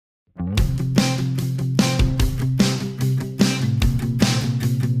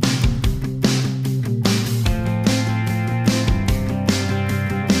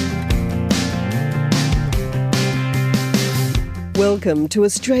Welcome to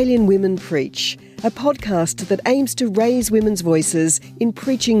Australian Women Preach, a podcast that aims to raise women's voices in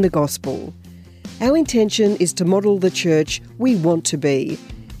preaching the gospel. Our intention is to model the church we want to be,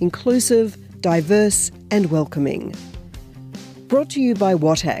 inclusive, diverse and welcoming. Brought to you by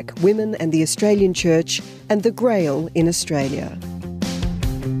WATAC, Women and the Australian Church, and the Grail in Australia.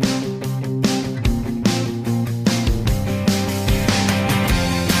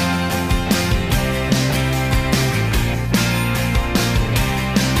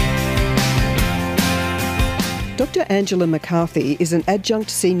 Dr Angela McCarthy is an adjunct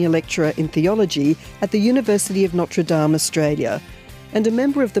senior lecturer in theology at the University of Notre Dame, Australia, and a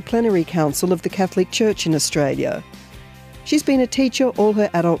member of the Plenary Council of the Catholic Church in Australia. She's been a teacher all her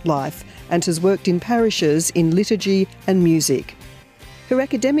adult life and has worked in parishes in liturgy and music. Her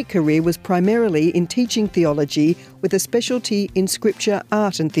academic career was primarily in teaching theology with a specialty in scripture,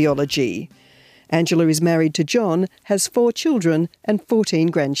 art and theology. Angela is married to John, has 4 children and 14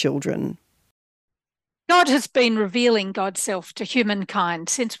 grandchildren. God has been revealing God's self to humankind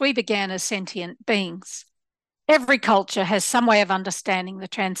since we began as sentient beings. Every culture has some way of understanding the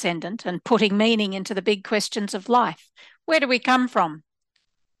transcendent and putting meaning into the big questions of life. Where do we come from?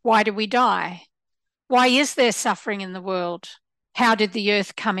 Why do we die? Why is there suffering in the world? How did the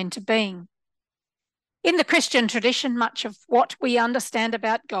earth come into being? In the Christian tradition, much of what we understand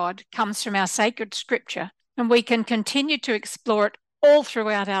about God comes from our sacred scripture, and we can continue to explore it all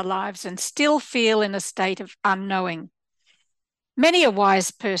throughout our lives and still feel in a state of unknowing. Many a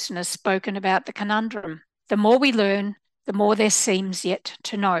wise person has spoken about the conundrum. The more we learn, the more there seems yet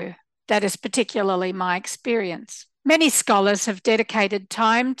to know. That is particularly my experience. Many scholars have dedicated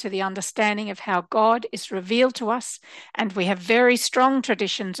time to the understanding of how God is revealed to us, and we have very strong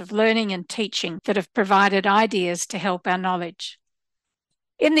traditions of learning and teaching that have provided ideas to help our knowledge.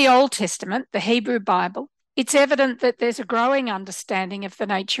 In the Old Testament, the Hebrew Bible, it's evident that there's a growing understanding of the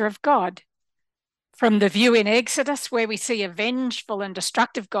nature of God. From the view in Exodus, where we see a vengeful and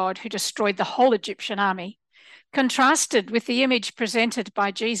destructive God who destroyed the whole Egyptian army, contrasted with the image presented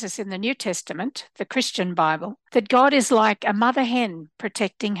by Jesus in the New Testament, the Christian Bible, that God is like a mother hen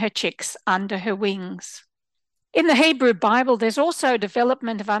protecting her chicks under her wings. In the Hebrew Bible, there's also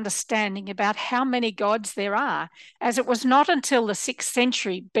development of understanding about how many gods there are, as it was not until the 6th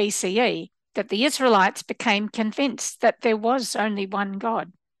century BCE that the Israelites became convinced that there was only one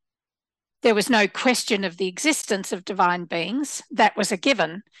God. There was no question of the existence of divine beings, that was a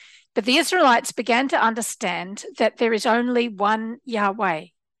given, but the Israelites began to understand that there is only one Yahweh.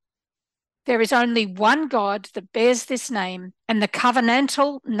 There is only one God that bears this name, and the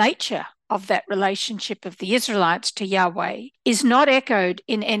covenantal nature of that relationship of the Israelites to Yahweh is not echoed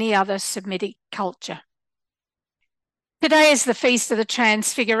in any other Semitic culture. Today is the Feast of the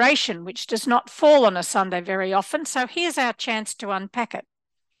Transfiguration, which does not fall on a Sunday very often, so here's our chance to unpack it.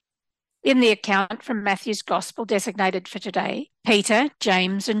 In the account from Matthew's Gospel designated for today, Peter,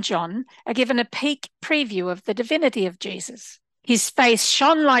 James and John are given a peek preview of the divinity of Jesus. His face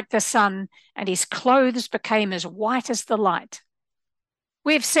shone like the sun and his clothes became as white as the light.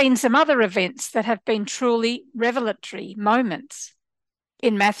 We've seen some other events that have been truly revelatory moments.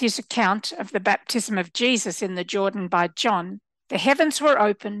 In Matthew's account of the baptism of Jesus in the Jordan by John, the heavens were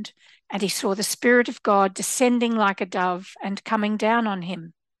opened and he saw the Spirit of God descending like a dove and coming down on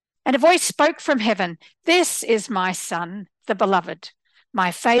him. And a voice spoke from heaven, "This is my Son, the Beloved.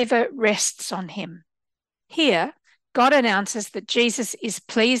 My favour rests on him." Here, God announces that Jesus is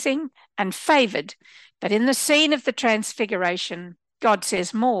pleasing and favoured, but in the scene of the Transfiguration, God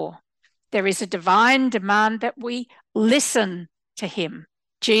says more. There is a divine demand that we listen to him.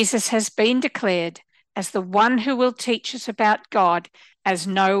 Jesus has been declared as the one who will teach us about God as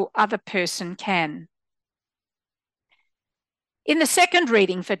no other person can. In the second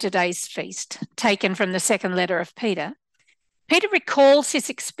reading for today's feast, taken from the second letter of Peter, Peter recalls his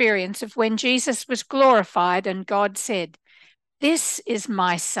experience of when Jesus was glorified and God said, "This is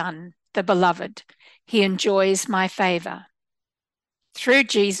my Son, the Beloved. He enjoys my favour." Through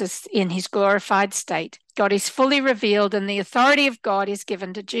Jesus in his glorified state, God is fully revealed and the authority of God is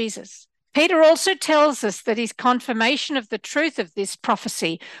given to Jesus. Peter also tells us that his confirmation of the truth of this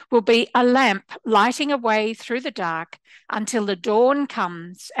prophecy will be a lamp lighting a way through the dark until the dawn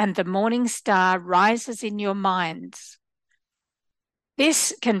comes and the morning star rises in your minds.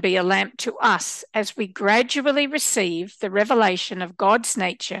 This can be a lamp to us as we gradually receive the revelation of God's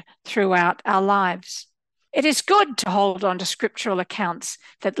nature throughout our lives. It is good to hold on to scriptural accounts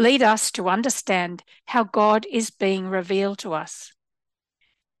that lead us to understand how God is being revealed to us.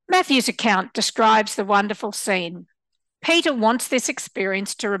 Matthew's account describes the wonderful scene. Peter wants this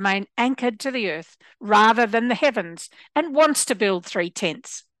experience to remain anchored to the earth rather than the heavens and wants to build 3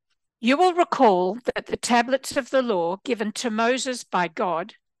 tents. You will recall that the tablets of the law given to Moses by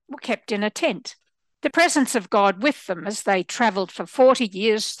God were kept in a tent, the presence of God with them as they travelled for 40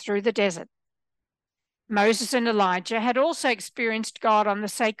 years through the desert. Moses and Elijah had also experienced God on the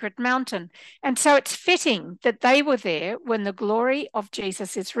sacred mountain, and so it's fitting that they were there when the glory of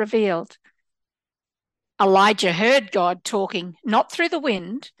Jesus is revealed. Elijah heard God talking not through the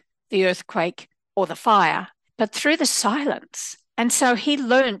wind, the earthquake, or the fire, but through the silence. And so he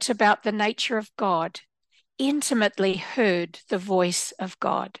learnt about the nature of God, intimately heard the voice of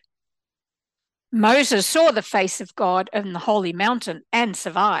God. Moses saw the face of God on the holy mountain and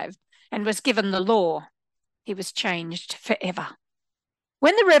survived, and was given the law. He was changed forever.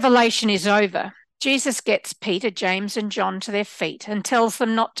 When the revelation is over, Jesus gets Peter, James, and John to their feet and tells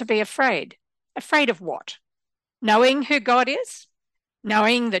them not to be afraid. Afraid of what? Knowing who God is?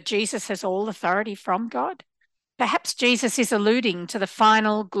 Knowing that Jesus has all authority from God? Perhaps Jesus is alluding to the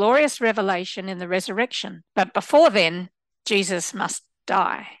final glorious revelation in the resurrection. But before then, Jesus must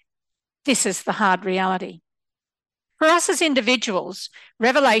die. This is the hard reality. For us as individuals,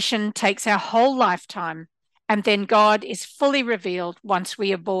 revelation takes our whole lifetime, and then God is fully revealed once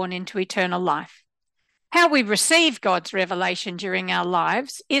we are born into eternal life. How we receive God's revelation during our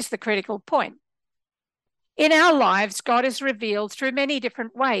lives is the critical point. In our lives, God is revealed through many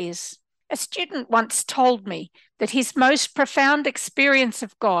different ways. A student once told me that his most profound experience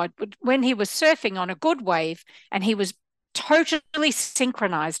of God was when he was surfing on a good wave and he was totally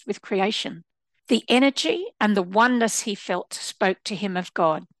synchronized with creation. The energy and the oneness he felt spoke to him of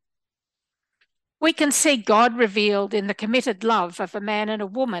God. We can see God revealed in the committed love of a man and a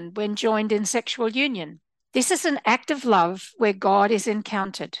woman when joined in sexual union. This is an act of love where God is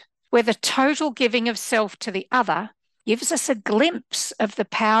encountered, where the total giving of self to the other gives us a glimpse of the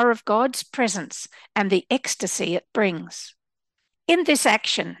power of God's presence and the ecstasy it brings. In this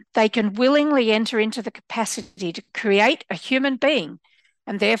action, they can willingly enter into the capacity to create a human being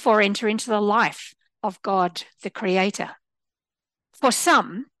and therefore enter into the life of God, the Creator. For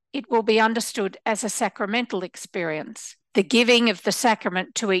some, it will be understood as a sacramental experience, the giving of the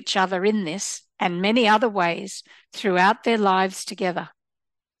sacrament to each other in this and many other ways throughout their lives together.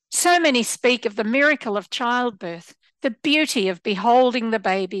 So many speak of the miracle of childbirth, the beauty of beholding the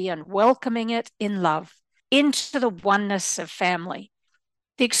baby and welcoming it in love into the oneness of family,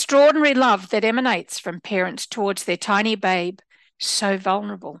 the extraordinary love that emanates from parents towards their tiny babe, so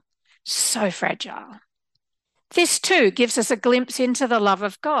vulnerable, so fragile. This too gives us a glimpse into the love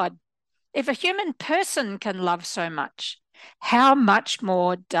of God. If a human person can love so much, how much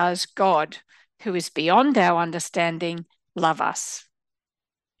more does God, who is beyond our understanding, love us?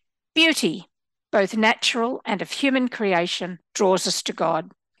 Beauty, both natural and of human creation, draws us to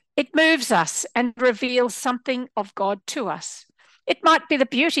God. It moves us and reveals something of God to us. It might be the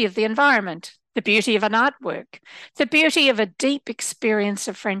beauty of the environment, the beauty of an artwork, the beauty of a deep experience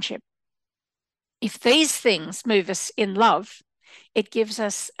of friendship. If these things move us in love, it gives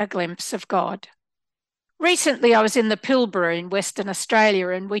us a glimpse of God. Recently, I was in the Pilbara in Western Australia,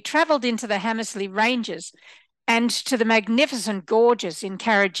 and we travelled into the Hamersley Ranges and to the magnificent gorges in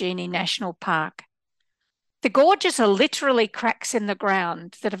Karijini National Park. The gorges are literally cracks in the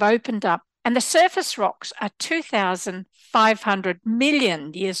ground that have opened up, and the surface rocks are 2,500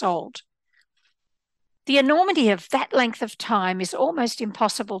 million years old. The enormity of that length of time is almost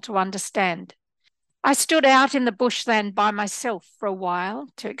impossible to understand. I stood out in the bushland by myself for a while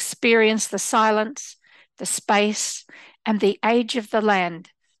to experience the silence, the space, and the age of the land,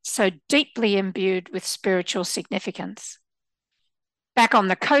 so deeply imbued with spiritual significance. Back on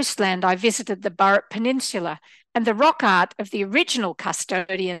the coastland, I visited the Burrup Peninsula and the rock art of the original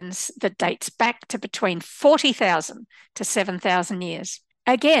custodians that dates back to between 40,000 to 7,000 years.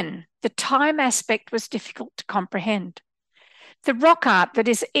 Again, the time aspect was difficult to comprehend. The rock art that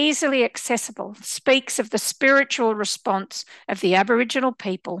is easily accessible speaks of the spiritual response of the Aboriginal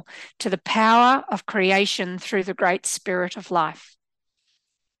people to the power of creation through the great spirit of life.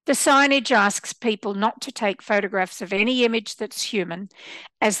 The signage asks people not to take photographs of any image that's human,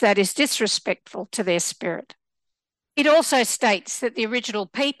 as that is disrespectful to their spirit. It also states that the original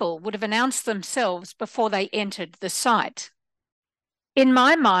people would have announced themselves before they entered the site. In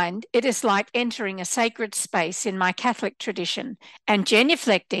my mind, it is like entering a sacred space in my Catholic tradition and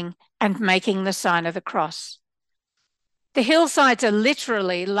genuflecting and making the sign of the cross. The hillsides are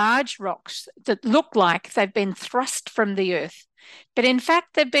literally large rocks that look like they've been thrust from the earth, but in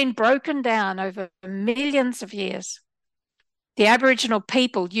fact they've been broken down over millions of years. The Aboriginal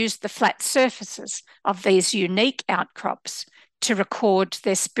people used the flat surfaces of these unique outcrops to record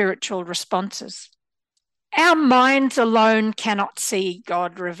their spiritual responses. Our minds alone cannot see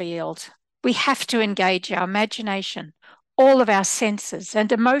God revealed. We have to engage our imagination, all of our senses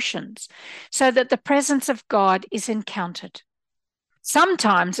and emotions, so that the presence of God is encountered.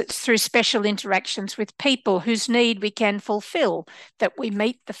 Sometimes it's through special interactions with people whose need we can fulfill that we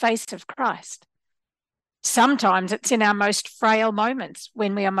meet the face of Christ. Sometimes it's in our most frail moments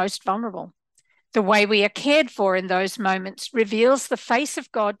when we are most vulnerable. The way we are cared for in those moments reveals the face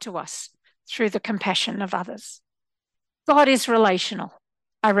of God to us through the compassion of others. God is relational,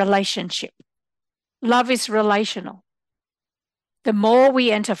 a relationship. Love is relational. The more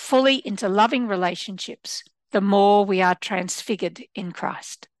we enter fully into loving relationships, the more we are transfigured in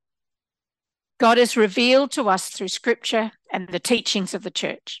Christ. God is revealed to us through Scripture and the teachings of the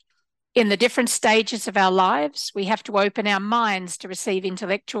Church. In the different stages of our lives, we have to open our minds to receive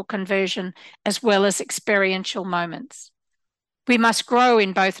intellectual conversion as well as experiential moments. We must grow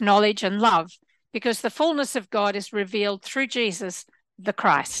in both knowledge and love because the fullness of God is revealed through Jesus, the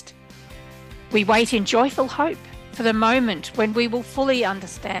Christ. We wait in joyful hope for the moment when we will fully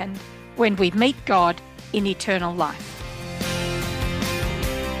understand, when we meet God in eternal life.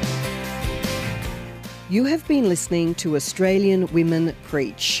 You have been listening to Australian Women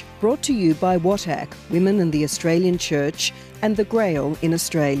Preach, brought to you by WATAC, Women in the Australian Church, and the Grail in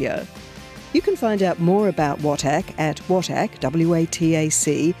Australia. You can find out more about WATAC at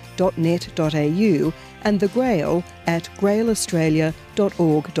watac.net.au and the Grail at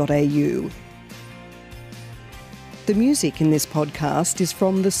grailaustralia.org.au. The music in this podcast is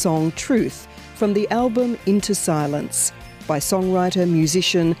from the song Truth, from the album Into Silence, by songwriter,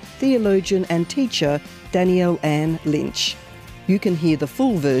 musician, theologian and teacher Danielle Ann Lynch. You can hear the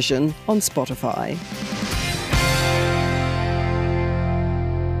full version on Spotify.